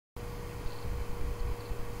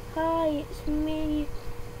Hi, it's me,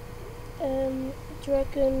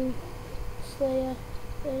 Dragon Slayer,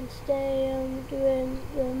 and today I'm doing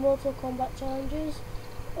the Mortal Kombat challenges.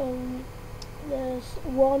 There's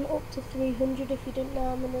 1 up to 300 if you didn't know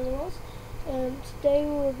how many there was. Today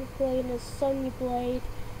we'll be playing as Sonya Blade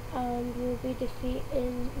and we'll be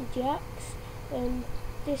defeating Jax. And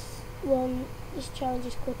this challenge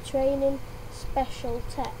is called Training Special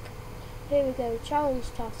Tech. Here we go, challenge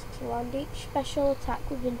tasks. Land each special attack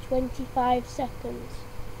within 25 seconds.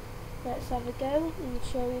 Let's have a go and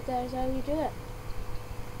show you guys how you do it.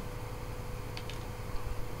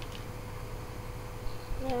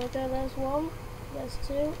 There we go, there's 1, there's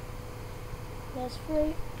 2, there's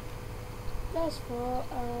 3, there's 4,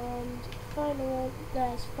 and final one,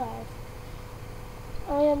 there's 5.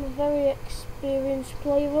 I am a very experienced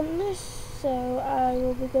player on this, so I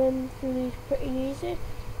will be going through these pretty easy.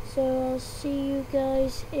 So I'll see you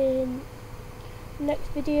guys in the next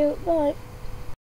video. Bye.